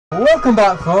Welcome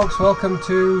back, folks. Welcome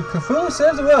to Cthulhu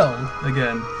Saves the World.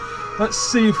 Again. Let's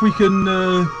see if we can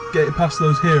get it past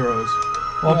those heroes.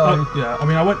 Well, yeah, I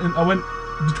mean, I went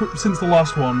since the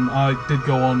last one. I did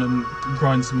go on and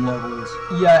grind some levels.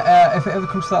 Yeah, if it ever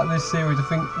comes to that in this series, I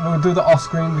think we'll do that off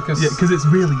screen because it's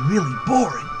really, really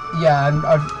boring. Yeah, and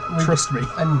trust me.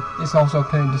 And it's also a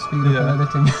pain to speed up and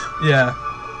editing. Yeah.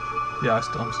 Yeah, I'm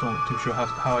still not too sure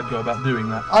how I'd go about doing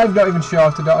that. I'm not even sure how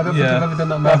to do it. I don't think I've ever done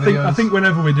that in my videos. I think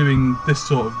whenever we're doing this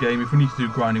sort of game, if we need to do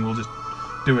grinding, we'll just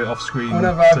do it off screen.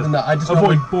 Whenever I've done that, I just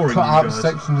avoid boring cut out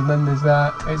sections and then there's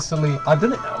that. It's silly. I've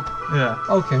done it now. Yeah.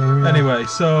 Okay, here we are. Anyway,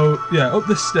 so, yeah, up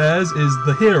the stairs is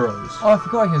the heroes. Oh, I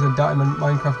forgot he has a diamond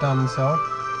Minecraft diamond sword.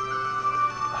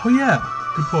 Oh, yeah.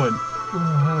 Good point. Oh,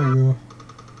 there we go.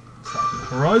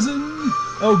 Horizon?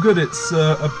 Oh, good, it's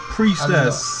a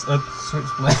priestess, a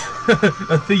switchblade,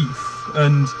 a thief,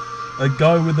 and a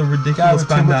guy with a ridiculous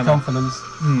bandana. Too much confidence.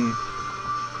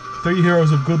 3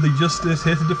 heroes of godly justice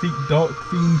here to defeat Dark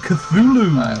Fiend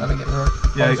Cthulhu. Alright, let me get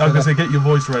the Yeah, I was going to say, get your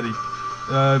voice ready.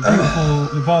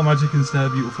 Beautiful, vile magic and snare,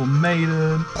 beautiful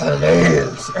maiden.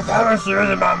 Please, if I was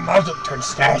using my muzzle to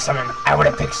ensnare someone, I would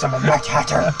have picked someone much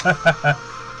hotter.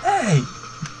 Hey!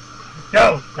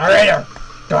 No, narrator!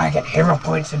 Do I get hero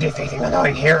points for defeating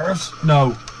annoying heroes?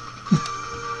 No.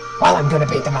 Well, I'm gonna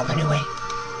beat them up anyway.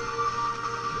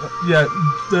 Yeah,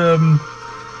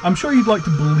 I'm sure you'd like to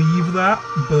believe that,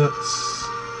 but...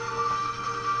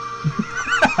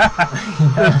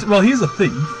 well, he's a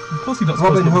thief. Of course he's not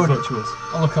supposed to be virtuous.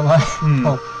 I look alike.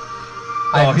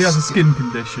 Oh, he has a skin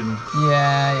condition.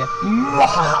 Yeah.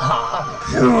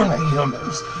 Puny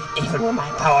humans. Even when my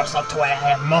powers up to where I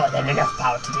have more than enough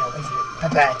power to deal with you,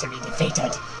 prepare to be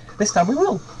defeated. This time we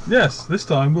will. Yes, this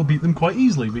time we'll beat them quite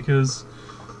easily because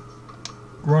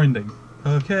grinding.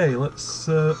 Okay, let's.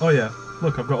 Oh yeah,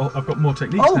 look, I've got more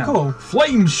techniques now. Oh, cool.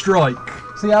 Flame strike.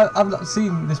 See, I've not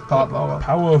seen this part.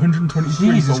 Power 123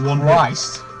 Jesus for 1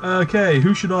 Christ. hit. Okay,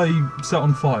 who should I set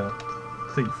on fire?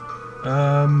 Thief.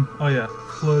 Oh yeah,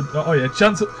 flood. Oh yeah,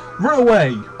 chance. Run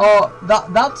away. Oh,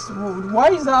 that's why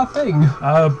is that a thing?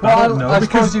 I don't know. I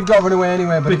suppose you've got to run away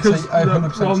anyway, but because it's a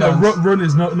 100% well, chance.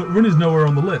 no, run is nowhere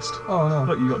on the list. Oh no.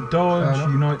 Look, you got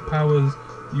dodge, unite powers,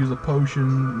 use a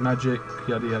potion, magic,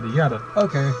 yada yada yada.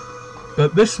 Okay.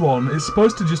 But this one is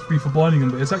supposed to just be for blinding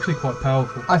them, but it's actually quite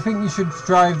powerful. I think you should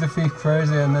drive the thief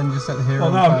crazy and then just set the hero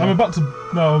on fire. I'm about to.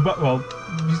 No, well,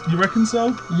 you reckon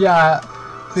so? Yeah.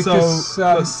 Because,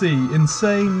 so let's see,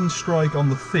 insane strike on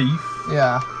the thief.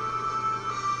 Yeah.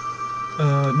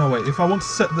 No wait, if I want to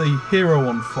set the hero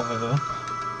on fire,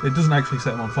 it doesn't actually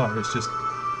set him on fire. It's just.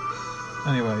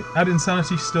 Anyway, add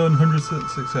insanity, stun, 100%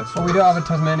 successful. Well, we don't have a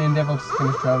Tasmanian devil to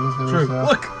finish drivers, do we? True. So.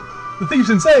 Look, the thief's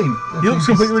insane. He looks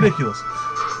completely ridiculous.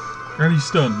 And he's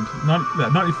stunned.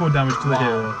 94 damage to the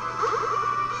hero.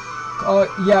 Oh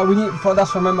yeah, we need.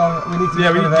 That's remember we need to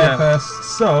get rid of there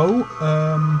first. So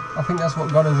I think that's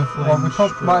what got us. Well, we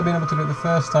might have been able to do it the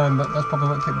first time, but that's probably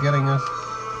what kept getting us.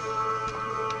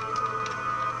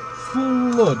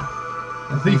 Flood.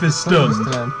 The thief is stunned.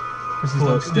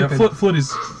 Flood. Yeah, flood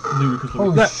is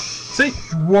ludicrously. See?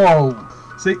 Whoa.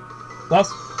 See?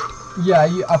 That's. Yeah,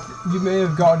 you may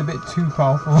have gotten a bit too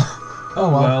powerful.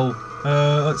 Oh well.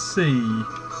 Let's see.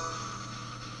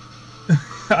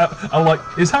 I like.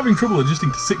 Is having trouble adjusting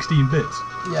to 16 bits.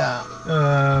 Yeah.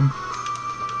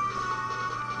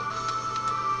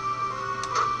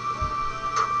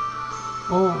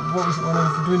 Well, what was it when I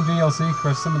was doing DLC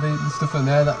quests? Some of the stuff in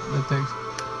there that takes.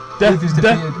 Death is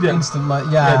defeated instant, like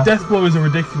yeah. Death blow is a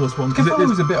ridiculous one because it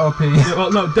was a bit OP. Yeah,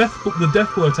 well, no, the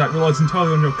death blow attack relies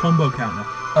entirely on your combo counter.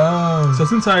 Oh. So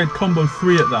since I had combo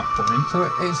 3 at that point.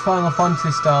 So it's Final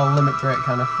Fantasy style limit break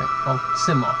kind of thing. Well,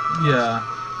 similar. Yeah.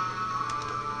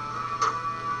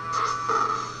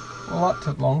 Well, that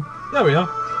took long. There we are.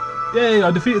 Yay!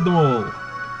 I defeated them all.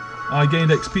 I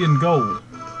gained XP and gold.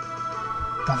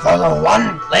 Cthulhu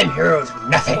 1, lame heroes,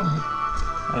 nothing.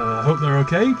 I hope they're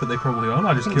okay, but they probably aren't.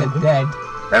 I just killed them. Dead.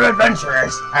 They're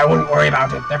adventurers. I wouldn't worry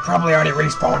about it. They're probably already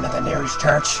respawned at the nearest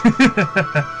church.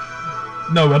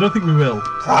 No, I don't think we will.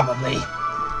 Probably.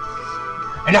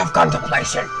 Enough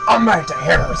contemplation. I'm right to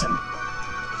heroism.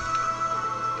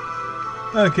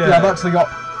 Okay. Yeah, I've actually got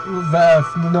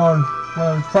from the known. When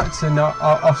I was practicing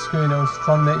off screen, I was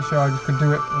trying to make sure I could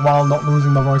do it while not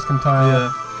losing my voice entirely.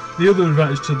 Yeah. The other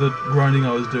advantage to the grinding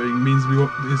I was doing means we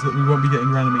won't be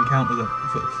getting random encounters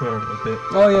for a bit.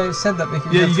 Oh yeah, it said that because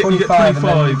you get 25 and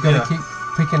then you've got to keep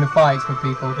picking the fights with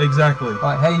people. Exactly.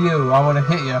 Like, hey you, I want to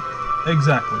hit you.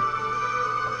 Exactly.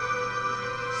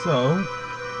 So,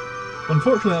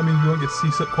 unfortunately, that means we won't get to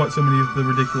see quite so many of the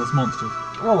ridiculous monsters.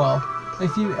 Oh well.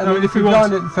 If you, if we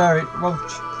want grind it and fair it, well,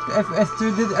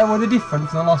 Were they different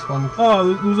from the last one?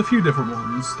 Oh, there was a few different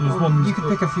ones. There was ones. You could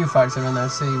pick a few fights around there,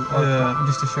 see,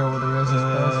 just to show what there is.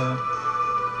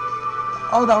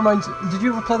 Oh, that reminds. Did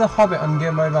you ever play The Hobbit on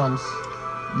Game Boy Advance?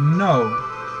 No.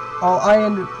 Oh, I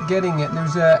ended up getting it. There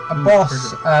was a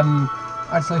boss.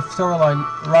 Actually, storyline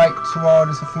right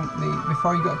towards I think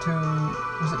before you got to.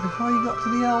 Was it before you got to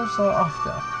the elves or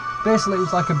after? Basically, it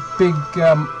was like a big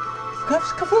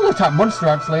Cthulhu type monster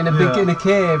actually in a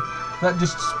cave that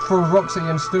just threw rocks at you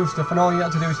and threw stuff, and all you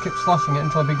had to do was keep slashing it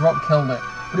until a big rock killed it.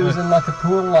 But it was in like a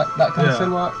pool, like that kind of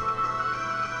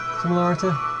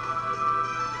similarity.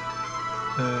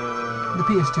 The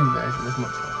PS2 version was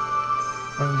much better,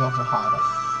 but it was also harder.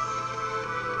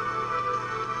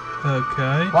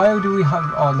 Okay. Why do we have?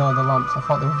 Oh no, the lamps. I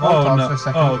thought they were voltiles for a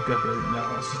second. Oh, okay. No,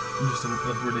 that's just a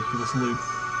ridiculous loop.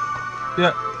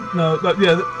 Yeah. No.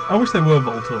 I wish they were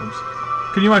Voltorbs.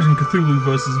 Can you imagine Cthulhu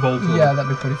versus Voltorb? Yeah, that'd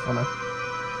be pretty funny.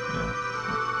 Yeah.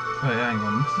 Wait, hang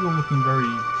on. This is all looking very.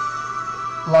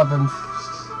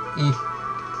 Labyrinth-y.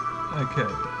 Okay.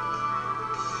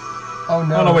 Oh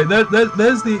no. Oh no! Wait.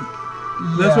 There's the.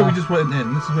 That's where we just went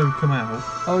in. This is where we come out.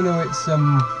 Oh no! It's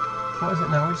What is it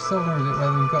now? Which Zelda is it?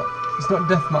 Where we've got? It's not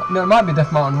Death Mountain. No, it might be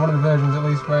Death Mountain. One of the versions at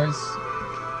least, where it's.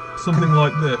 Something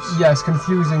like this. Yeah, it's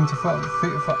confusing to.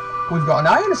 We've got an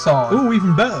iron sword. Oh,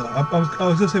 even better. I was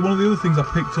going to say one of the other things I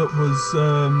picked up was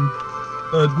a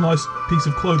nice piece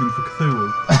of clothing for Cthulhu.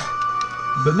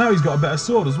 But now he's got a better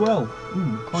sword as well.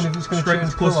 Ooh. I wonder if it's going to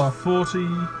change plus colour. 40.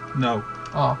 No.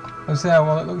 Oh, I say,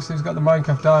 well, it looks like he's got the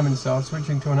Minecraft diamond sword.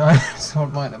 Switching to an iron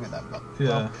sword might not be that bad.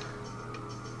 Yeah.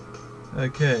 Well.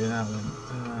 Okay, now then.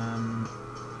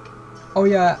 Oh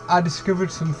yeah, I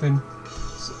discovered something.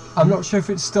 I'm not sure if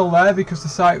it's still there because the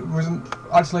site wasn't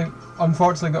actually,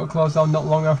 unfortunately, got closed down not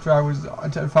long after I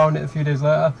found it a few days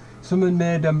later. Someone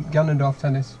made Ganondorf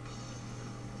tennis.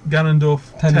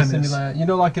 Ganondorf tennis simulator. You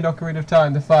know, like in Ocarina of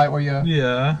Time, the fight where you.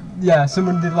 Yeah. Yeah,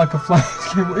 someone did like a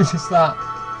flash game. What is just that?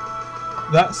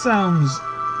 That sounds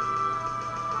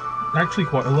actually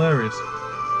quite hilarious,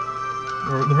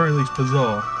 or at the very least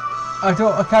bizarre. I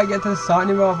can't get to the site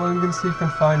anymore, but I'm going to see if I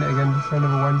can find it again just for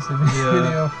another Wednesday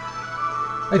video.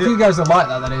 If you guys are like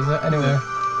that is it. Anyway. Yeah.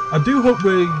 I do hope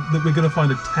that we're going to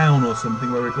find a town or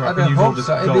something where I can use all this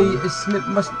gold. It's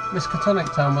Miskatonia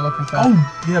town we're looking for. Oh,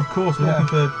 yeah, of course. We're looking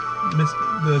for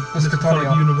the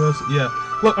Miskatonia University. Yeah.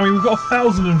 Look, I mean, we've got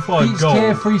 1,005 Beach gold.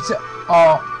 Cave free to...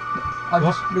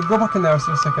 We'll go back in there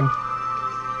for a second.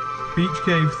 Beach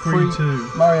Cave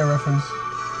 3-2. Mario reference.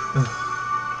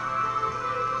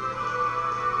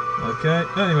 Okay,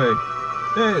 anyway.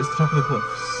 Yeah, it's the top of the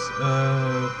cliffs.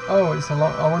 Oh, it's a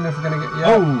long... I wonder if we're going to get...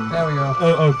 Yeah, oh, there we go.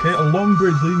 Okay, a long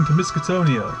bridge leading to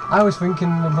Miskatonia. I was thinking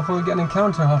before we get an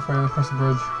encounter halfway across the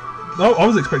bridge. Oh, I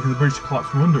was expecting the bridge to collapse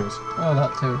from under us. Oh,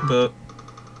 that too. But...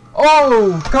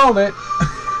 Oh! Called it!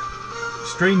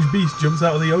 Strange beast jumps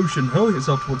out of the ocean, hurling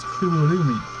itself towards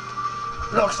Cthulhu.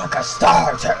 Looks like a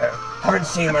starter. Haven't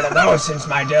seen one of those since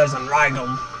my days on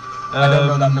Rygel. I don't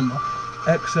know that number.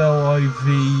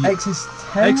 XLIV. X is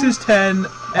 10. X is 10.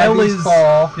 L is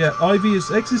 4. Yeah, IV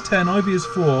is X is 10. IV is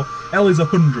 4. L is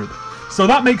 100. So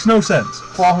that makes no sense.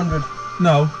 400.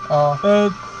 No.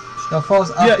 No, 4's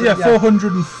after, yeah.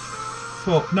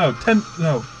 404. No, 10.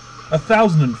 No,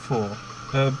 1,004.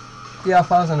 Yeah,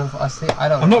 1,000. I see. I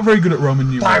don't know. I'm not very good at Roman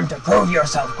numerals. Time to prove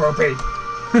yourself, Gropey.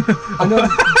 I know.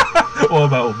 All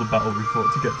about all the battle we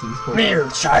fought to get to this point. Mere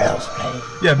child's play.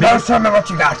 Yeah, now show me what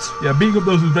you got. Yeah, beating up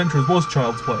those adventurers was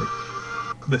child's play.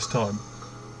 This time.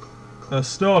 A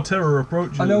star terror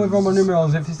approaches. I know with Roman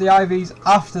numerals, if it's the IVs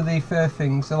after the first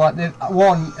thing, so like the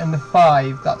 1 and the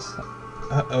 5, that's...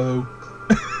 Uh-oh.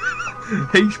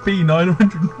 HP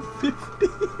 950.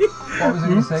 What was I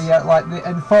going to say? Yeah, like the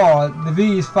and 4, the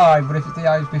V is 5, but if it's the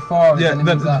I's before, yeah, then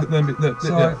it's that.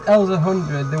 So yeah. if L's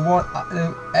 100, the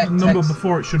number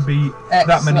before it should be X,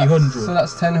 that many hundreds. So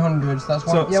that's 10 hundreds. That's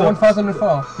one. So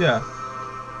 1,004. Yeah,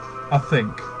 I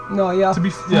think. No, yeah.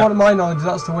 From one of my knowledge,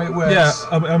 that's the way it works. Yeah,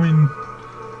 I mean,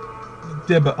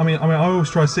 yeah, but I always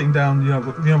try sitting down. You know,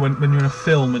 when you're in a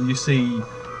film and you see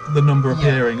the number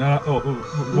appearing. You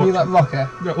mean like Rocker?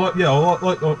 No,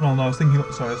 I was thinking.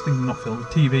 Sorry, I was thinking not film,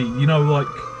 TV. You know, like.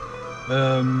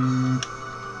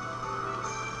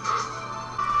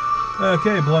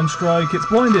 Okay, blind strike. It's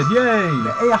blinded. Yay!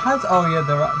 It has. Oh yeah,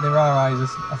 there are eyes.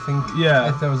 I think. Yeah.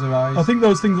 If those are eyes. I think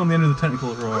those things on the end of the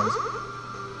tentacle are eyes.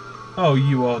 Oh,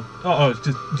 you are. Oh, it's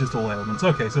just all ailments.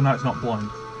 Okay, so now it's not blind.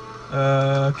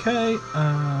 Okay.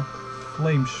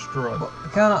 Flame strike. But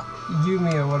can't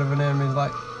Yumi or whatever her name is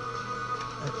like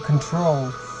control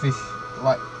fish,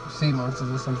 like sea monsters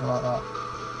or something like that?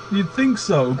 You'd think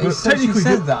so, but technically she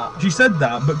said that. She said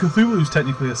that, but Cthulhu's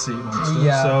technically a sea monster.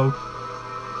 Yeah. So.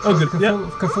 Oh, good.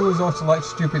 Cthulhu's also like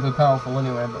stupidly powerful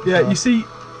anyway. But yeah, you see,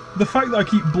 the fact that I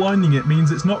keep blinding it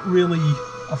means it's not really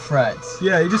a threat.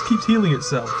 Yeah, it just keeps healing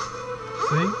itself.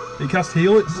 See, it casts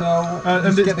heal it,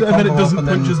 and then it doesn't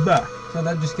punch us back. So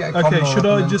then just get a combo. Okay, should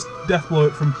I just death blow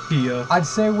it from here? I'd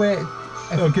say wait.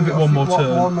 Oh, give it one more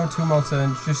turn. One or two more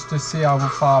turns, just to see how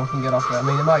far we can get off it. I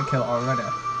mean, it might kill it already.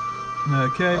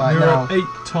 Okay, we're at 8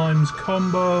 times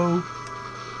combo.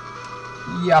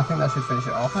 Yeah, I think that should finish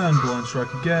it off. And blind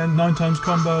strike again, 9 times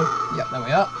combo. Yep, there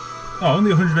we are. Oh,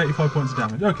 only 185 points of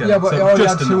damage. Okay. Yeah, but so you only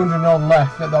just had 200 on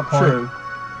left at that point. True.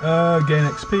 Gain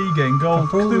XP, gain gold.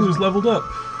 Cthulhu's leveled up.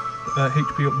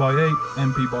 HP up by 8,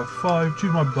 MP by 5.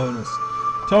 Choose my bonus.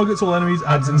 Targets all enemies,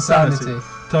 adds insanity.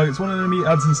 Targets one enemy,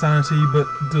 adds insanity, but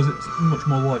does it much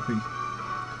more likely.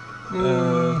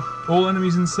 All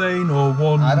enemies insane, or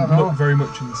one not very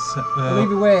much insane? Well,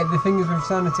 either way, the thing is with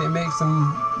sanity, it makes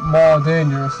them more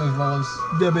dangerous as well as...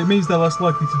 Yeah, but it means they're less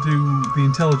likely to do the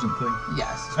intelligent thing.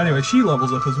 Yes. Anyway, she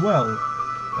levels up as well.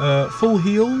 Full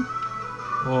heal,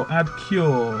 or add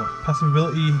cure. Passive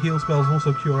ability, heal spells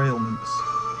also cure ailments.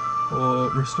 Or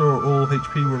restore all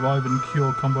HP, revive and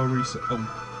cure combo reset. Oh.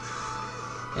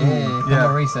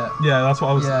 Combo reset. Yeah, that's what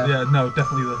I was... Yeah, no,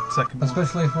 definitely the second one.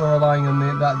 Especially if we're relying on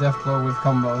that death blow with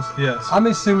combos. Yes. I'm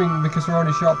assuming, because we're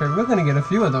only short period, we're going to get a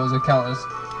few of those encounters.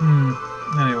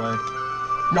 Anyway.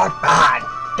 Not bad.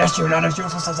 Guess you're not as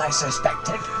useless as I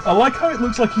suspected. I like how it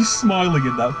looks like he's smiling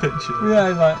in that picture. Yeah,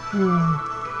 he's like,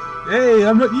 Hey,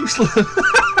 I'm not useless.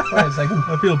 Wait a second.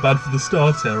 I feel bad for the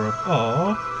Star Terror.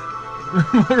 Aww.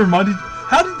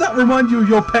 How did that remind you of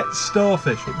your pet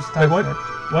starfish? Wait,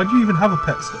 why do you even have a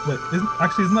pet starfish? Wait,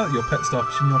 isn't that your pet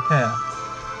starfish in your hair?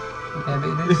 Yeah, but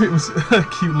it is. If it was a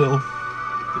cute little...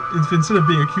 If instead of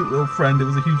being a cute little friend, it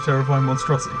was a huge terrifying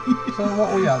monstrosity. So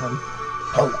what we are then?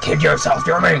 Don't kid yourself,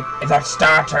 do you know what I mean? If that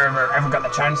Star Terror ever got the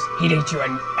chance, he'd eat you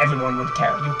and everyone would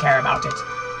care. You care about it.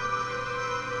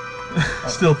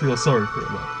 Still feel sorry for it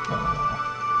though.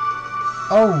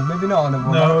 Oh, maybe not another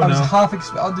one. No, I was half I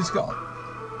just got...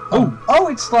 Oh,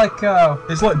 it's like...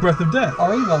 it's like Breath of Death.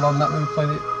 Or Evil on that we played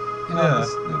it. You know,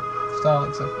 the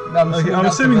Starlight stuff. I'm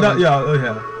assuming that,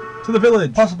 to the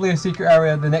village. Possibly a secret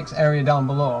area, the next area down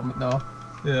below, no.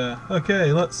 Yeah,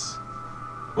 okay, let's...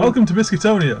 Welcome to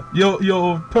Miskatonia.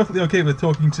 You're perfectly okay with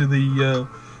talking to the,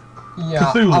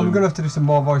 Cthulhu. I'm gonna have to do some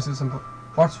more voices.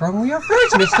 What's wrong with your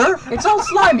face, mister? It's all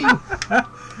slimy.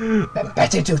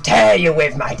 Better to tear you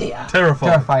with, my dear.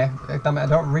 Terrifying. Damn it, I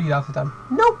don't read half the time.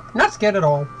 Nope, not scared at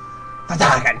all.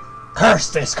 Verdagen, curse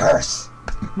this curse.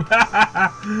 No,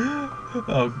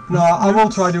 I will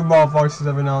try to do more voices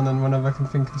every now and then whenever I can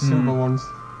think of suitable ones.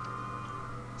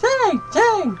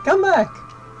 Jane, come back.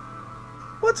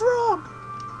 What's wrong?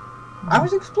 I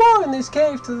was exploring this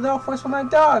cave to the northwest with my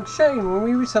dog, Shane, when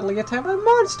we were suddenly attacked by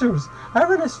monsters. I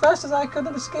ran as fast as I could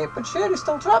and escaped, but Shane is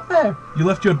still trapped there. You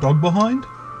left your dog behind?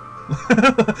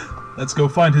 Let's go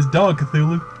find his dog,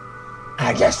 Cthulhu.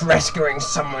 I guess rescuing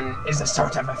someone is the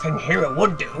sort of a thing hero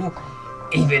would do,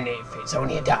 even if it's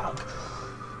only a dog.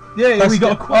 Yeah, we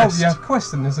got a quest. Oh, yeah,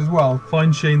 quest in this as well.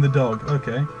 Find Shane the dog.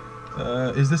 Okay.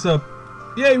 Is this a...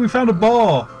 Yay, we found a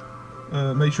bar.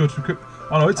 Make sure to equip...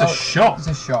 Oh no, it's a shop. It's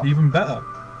a shop. Even better.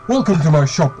 Welcome to my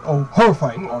shop, oh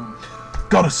horrifying one.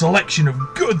 Got a selection of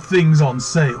good things on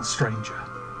sale, stranger.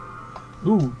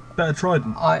 Ooh, better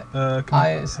trident.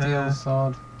 Iron steel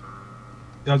sword.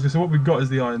 Yeah, I was gonna say what we've got is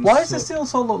the iron sword. Why does the steel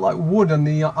sword look like wood on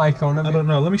the icon of it? I don't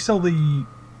know. Let me sell the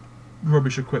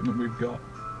rubbish equipment we've got.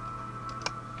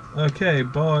 Okay,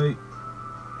 buy.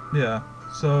 Yeah.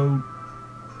 So,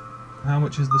 how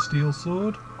much is the steel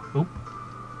sword? Oh.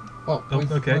 Well,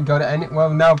 okay. we got it.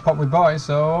 Well, now we bought it,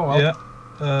 so. Well. Yeah.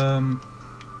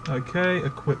 Okay.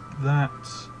 Equip that.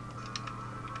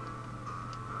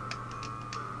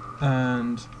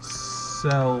 And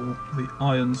sell the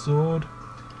iron sword.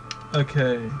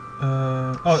 Okay.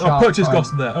 Purchase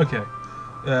cost there. Okay.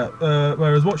 Yeah.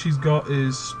 Whereas what she's got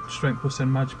is strength plus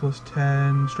 10, magic plus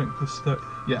 10, strength plus 30.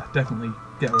 Yeah, definitely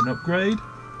get her an upgrade.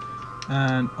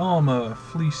 And armor,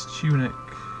 fleece tunic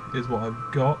is what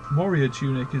I've got. Warrior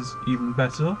tunic is even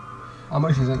better. How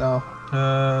much is it now?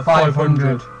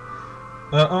 500.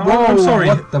 I'm sorry.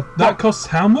 That costs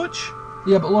how much?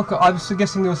 Yeah, but look, I was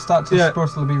guessing those stats are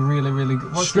supposed to be really, really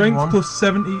good. What's strength plus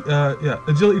 70. Yeah,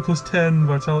 agility plus 10,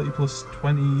 vitality plus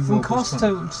 20. From cost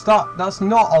to start, that's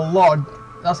not a lot.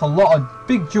 That's a lot of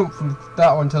big jump from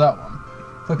that one to that one.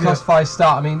 For cost 5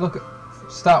 start, I mean, look at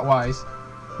start wise.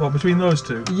 What, between those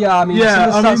two? Yeah, I mean, some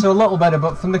of the stats are a little better,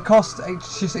 but from the cost,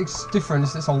 it's different.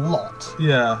 It's a lot.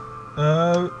 Yeah.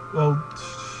 Well,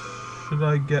 should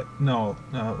I get... No.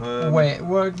 Wait,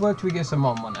 where do we get some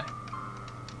more money?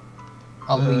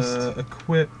 At least.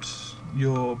 Equipped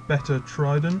your better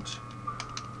trident.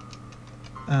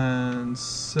 And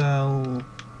sell...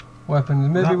 Weapons.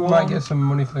 Maybe we one. might get some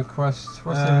money for the quest.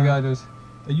 What's the other guy does?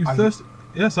 Are you thirsty?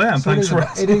 Yes, I am. So thanks for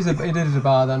it is a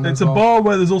bar then. It's a bar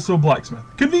where there's also a blacksmith.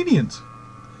 Convenient.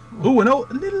 Oh, a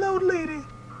little old lady.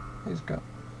 He's got...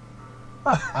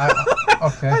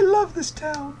 okay. I love this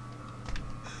town.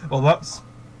 Well, that's...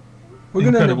 We're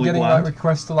going to end up incredibly getting bland. like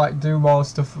requests to like do more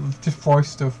stuff, just voice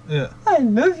stuff. Yeah. I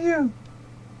love you.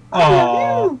 I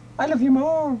love you. I love you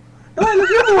more. No, I love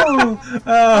you more.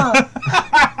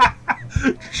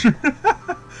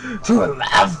 True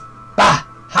love? Bah!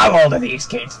 How old are these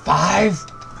kids? 5?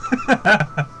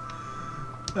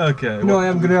 Okay. No, I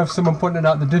am going to have someone pointing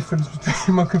out the difference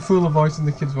between my Cthulhu voice and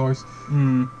the kid's voice.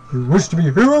 Mm. You wish to be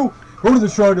a hero? Go to the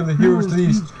Shrine of the Heroes to the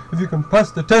East. If you can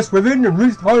pass the test within and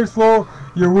reach the highest floor,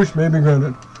 your wish may be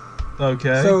granted.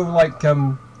 Okay. So, like,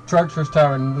 Treacherous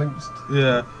Tower and links.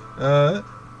 Yeah.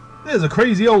 There's a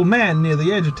crazy old man near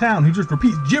the edge of town who just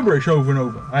repeats gibberish over and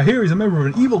over. I hear he's a member of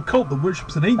an evil cult that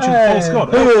worships an ancient false god.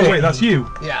 Oh, wait, that's you.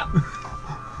 Yeah.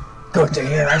 Good to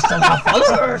hear I still have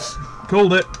followers.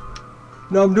 Called it.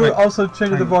 No, I'm doing Wait, also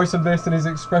changing the hang on. voice and based on his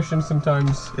expression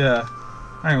sometimes. Yeah.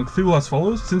 Hang on, Cthulhu has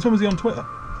followers? Since when was he on Twitter?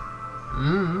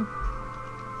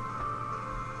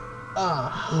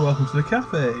 Oh, welcome to the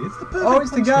cafe. It's the perfect Oh, it's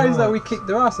the place to guys that relax. we kicked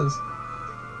their asses.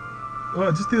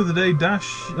 Well, just the other day,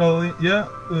 Dash,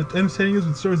 entertaining us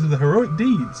with stories of the heroic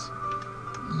deeds.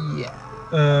 Yeah.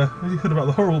 Have you heard about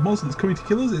the horrible monster that's coming to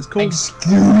kill us? It's called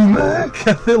Excuse me?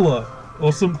 Cthulhu,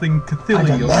 or something I Cthulhu, or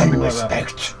demand something like that.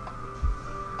 respect.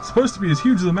 It's supposed to be as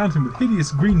huge as a mountain with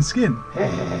hideous green skin.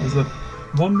 There's a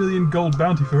 1 million gold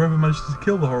bounty for whoever manages to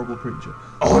kill the horrible creature.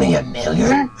 Only $1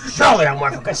 million? Surely I'm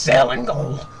worth a gazelle in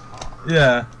gold.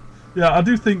 Yeah, I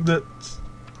do think that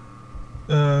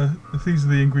if these are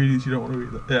the ingredients you don't want to eat,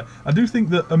 yeah, I do think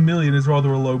that $1 million is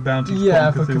rather a low bounty to put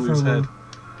on for Cthulhu's Cthulhu. head.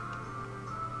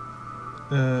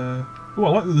 Oh, I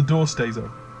like that the door stays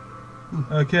open.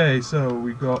 Okay, so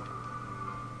we've got...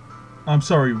 I'm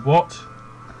sorry, what?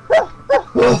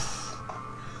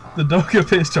 The dog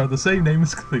appears to have the same name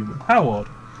as Cthulhu. How odd.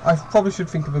 I probably should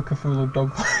think of a Cthulhu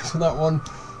dog voice for that one.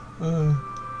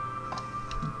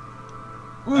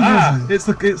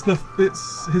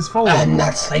 It's his follower. I'm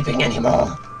not sleeping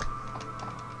anymore.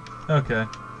 Okay.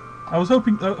 I was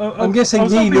hoping... I'm guessing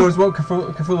he knows what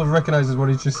Cthulhu recognises what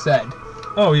he just said.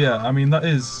 Oh yeah, I mean that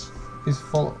is... His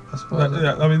fault, I suppose.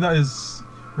 yeah, I mean that is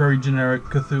very generic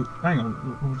Cthulhu... Hang on,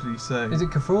 what did he say? Is it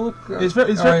Cthulhu? It's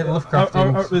very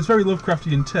Lovecraftian. it's very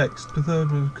Lovecraftian text.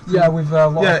 Cthulhu. Yeah, with a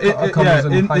lot of commas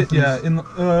and hyphens.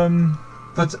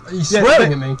 But he's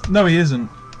swearing at me. No, he isn't.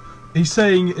 He's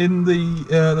saying in the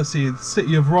let's see, the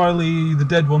city of Riley, the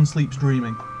dead one sleeps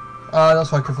dreaming.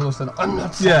 That's why Cthulhu said, I'm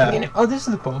not sleeping Oh, this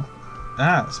is the pub.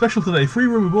 Special today, free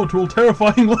room aboard to all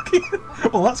terrifying looking.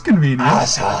 Well, that's convenient.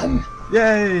 Awesome.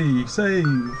 Yay! Save.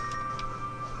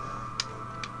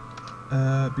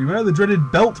 Beware the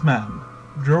dreaded Belt Man.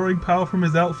 Drawing power from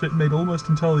his outfit made almost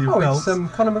entirely of belts.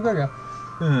 It's Conor McGregor.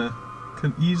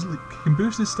 Can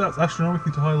boost his stats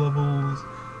astronomically to high levels.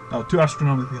 Oh, to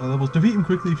astronomically high levels. Defeat him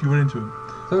quickly if you run into him.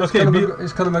 So it's Okay,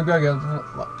 Conor McGregor.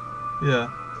 Yeah.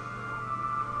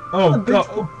 Oh, God.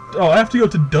 Oh, I have to go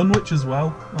to Dunwich as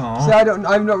well. Aww. See,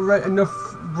 I've not read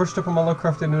enough, brushed up on my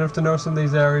Lovecraftian enough to know some of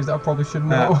these areas that I probably should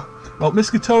know. Well,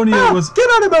 Miskatonia was... Get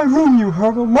out of my room, you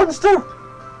horrible monster!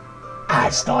 I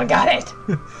still got it.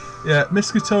 Yeah,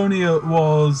 Miskatonia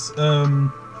was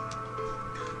one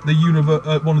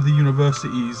of the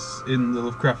universities in the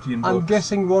Lovecraftian books. I'm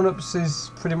guessing one-ups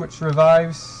is pretty much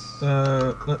revives.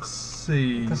 Let's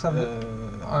see.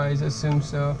 I assume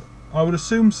so. I would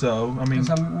assume so. I mean,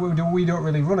 we don't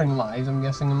really run in lives, I'm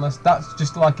guessing, unless that's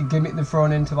just like a gimmick they're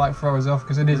thrown in to like throw us off,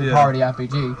 because it is a party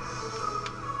RPG.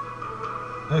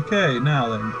 Okay, now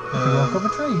then. Walk over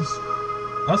trees.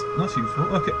 That's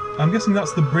useful. Okay, I'm guessing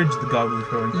that's the bridge the guy was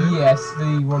referring to. Yes,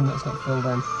 the one that's not filled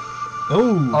in.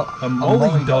 Oh, a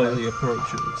molly dolly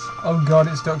approaches. Oh god,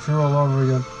 it's Doctor all over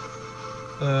again.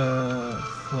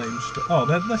 Flame strike. Oh,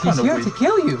 they're kind He's of here weird. to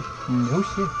kill you. No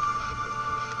shit.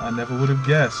 I never would have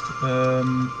guessed.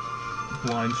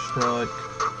 Blind strike.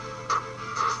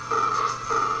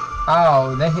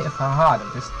 Oh, they hit far harder,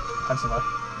 just actually.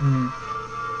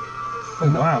 Oh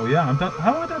wow, yeah, I'm down.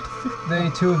 How am I down to 50? The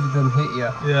two of them hit you.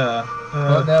 Yeah.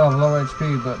 But they have low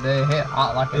HP, but they hit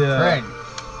hard like a train.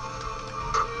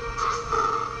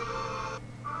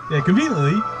 Yeah,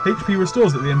 conveniently, HP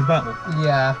restores at the end of battle.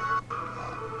 Yeah.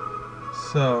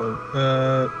 So,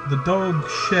 the dog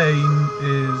Shane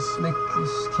is...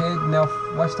 Nick's kid,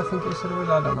 Northwest, I think it said it was,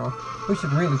 I don't know. We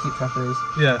should really keep track of these.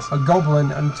 Yes. A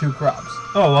goblin and 2 crabs.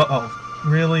 Oh,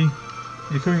 really?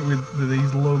 You're coming with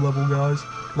these low-level guys?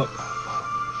 Look.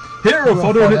 Hero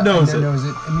fodder and it knows it.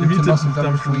 Immune to massive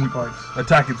damage from weak points.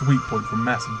 Attack its weak point for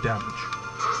massive damage.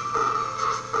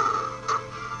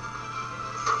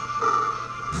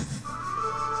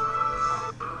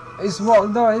 It's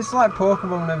like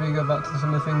Pokemon whenever you go back to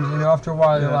some of the things, you know, after a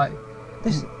while you're like,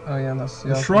 this... Oh yeah, that's...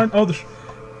 Yeah, the shrine... Oh,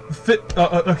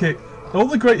 okay. All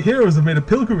the great heroes have made a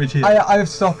pilgrimage here. I have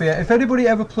to stop here. If anybody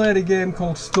ever played a game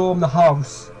called Storm the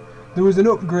House, there was an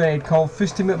upgrade called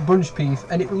Fistimate Bunchpeath,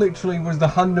 and it literally was the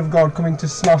hand of God coming to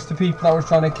smash the people that was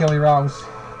trying to kill your house.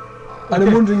 And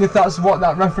I'm wondering if that's what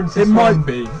that reference is. It might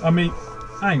be. I mean,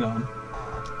 hang on.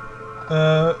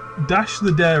 Dash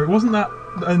the Daring. Wasn't that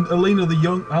Alina the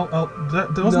Young?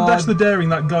 Wasn't Dash the Daring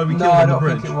that guy we killed on the bridge? No,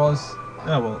 I don't think it was.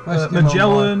 Oh well.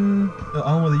 Magellan,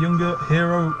 Alma the Younger,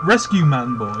 Hero, Rescue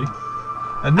Man Boy.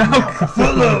 And now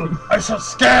Cthulhu! I shall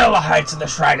scale the heights of the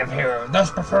Shrine of Hero,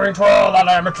 thus preferring to all that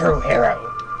I am a true hero.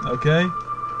 Okay.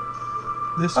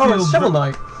 This it's Shovel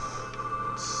Knight.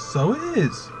 So it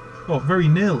is. Well, very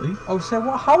nearly. Oh, so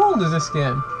what? How old is this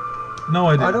game? No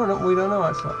idea. I don't know. We don't know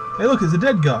actually. Hey, look, it's a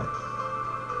dead guy.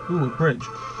 Ooh, a bridge.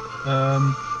 A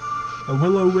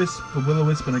will-o-wisp,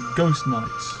 and a ghost knight.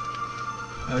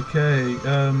 Okay.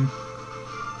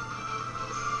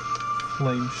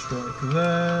 Flame strike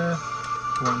there.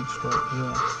 Flame strike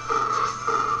there.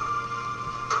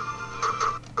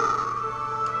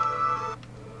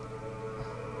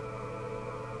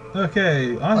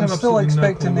 Okay, I'm still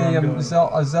expecting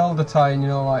a Zelda tie-in, you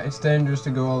know, like it's dangerous to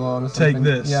go alone or something. Take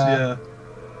this, yeah.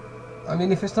 I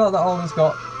mean, if it's not that old, it's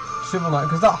got Shovel Knight,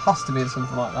 because that has to be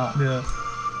something like that. Yeah.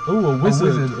 Oh, a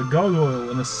wizard, a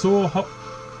gargoyle, and a sore heart.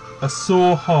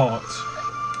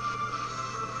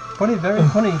 Funny, very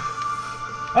funny.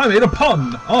 I made a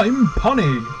pun. I'm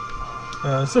punny.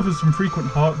 Suffers from frequent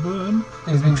heartburn.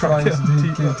 He's been trying to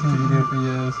kill TV for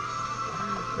years.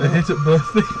 A hit at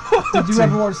birthday. Did you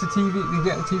ever watch the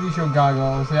TV show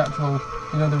Gargoyles? The actual,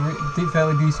 you know, the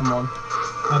fairly decent one.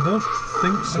 I don't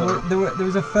think so. There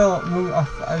was a film. It was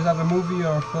either a movie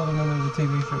or a film, and then there was a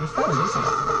TV show. It was fairly decent,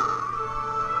 actually.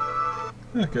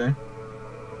 Okay.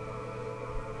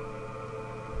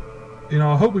 You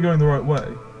know, I hope we're going the right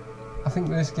way. I think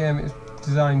this game is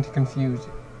designed to confuse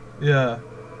you. Yeah.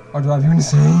 Or drive you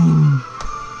insane.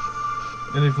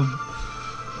 And it'll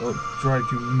drive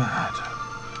you mad.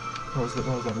 What was that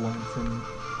line from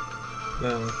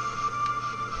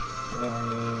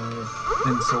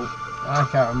Insult? I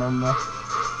can't remember.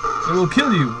 It will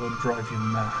kill you or drive you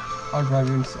mad. I'll drive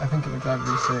you insane. I think it would drive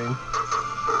you insane.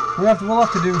 We'll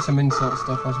have to do some Insult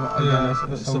stuff as well. Yeah,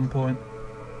 at some point.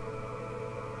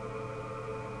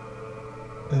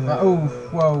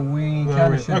 Well, we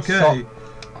kind of should okay.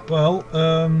 Well, I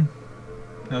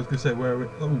was going to say, where are we?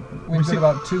 Oh, we've got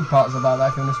about 2 parts about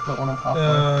that if you want to split one up halfway.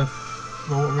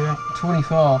 Well, what are we at?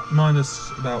 24.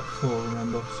 Minus about 4,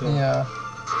 remember? So. Yeah.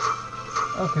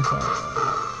 Okay, so...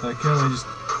 Okay, let me just...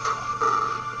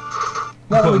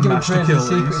 Not that we're giving crazy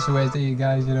secrets away to you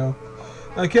guys, you know.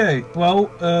 Okay,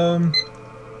 well,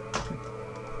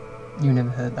 You never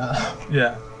heard that.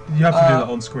 Yeah, you have to do that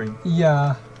on screen.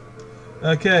 Yeah.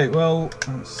 Okay, well,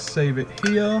 let's save it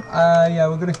here. Yeah,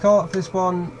 we're going to call it for this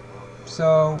one.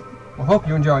 So, I hope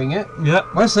you're enjoying it. Yeah.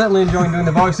 We're certainly enjoying doing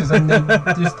the voices and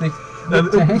just the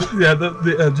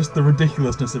just the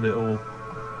ridiculousness of it all.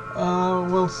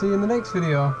 We'll see you in the next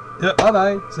video. Yep. Bye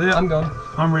bye. See ya. I'm gone.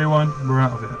 I'm Rewind. We're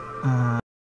out of it.